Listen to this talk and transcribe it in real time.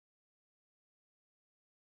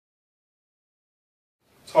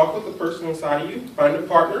talk with the person inside of you, find a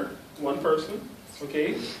partner, one person,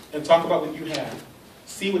 okay, and talk about what you have.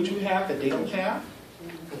 See what you have that they don't have,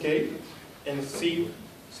 okay, and see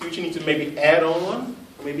what you need to maybe add on,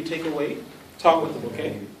 or maybe take away. Talk with them,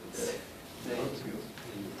 okay?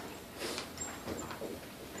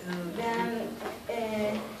 Then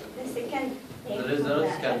the second thing. The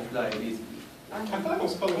lizards can fly easily. I feel like I'm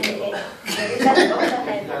spelling it wrong. The lizard also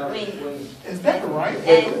has wings. Is that right?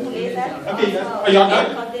 And lizard Okay, yes. also Are y'all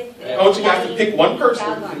done? causes, I want you guys to pick one person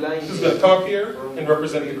dragon. who's going to talk here and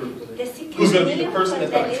represent the group. The second Who's going to be the name person for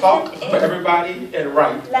that's the going to talk lizard for is everybody and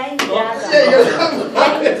write. Flying dragon. Yeah,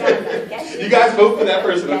 Flying dragon. Yes, You guys vote for that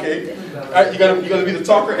person, okay? All right, you're gonna be the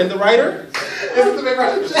talker and the writer? This is the big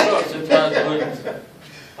writer. How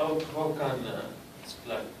can it's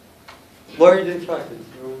fly? Where are the tractors?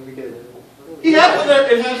 He has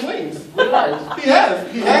it, it has wings. Right. He has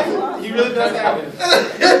it. He really does have it.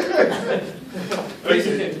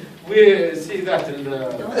 We see that in the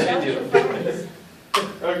Don't jump too video. fast.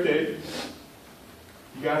 Okay.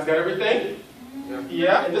 You guys got everything?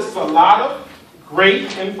 Yeah, and this is a lot of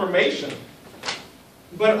great information.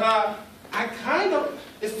 But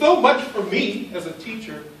it's so much for me as a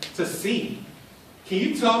teacher to see. Can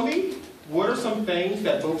you tell me what are some things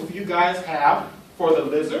that both of you guys have for the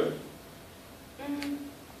lizard?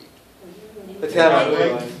 It can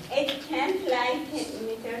It can fly 10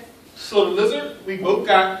 meters. So the lizard, we both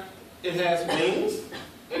got, it has wings.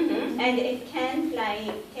 And it can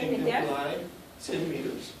fly 10 It can meters. fly 10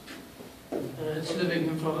 meters. It's living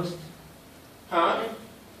in forest. Huh?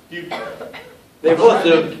 You, They both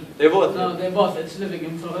do. They both No, do. they're both. It's living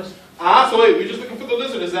in forest. so wait, we're just looking for the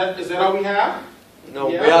lizard. Is that all we have? No,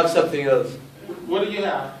 Yeah. we have something else. What do you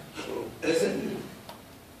have?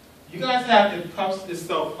 You guys have it puffs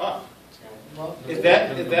itself up. Is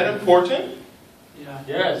that important? Yeah.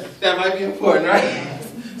 Yes. That might be important, right?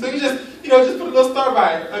 So you just put a little star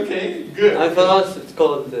by it. Okay, good. And for us, it's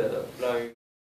called flying.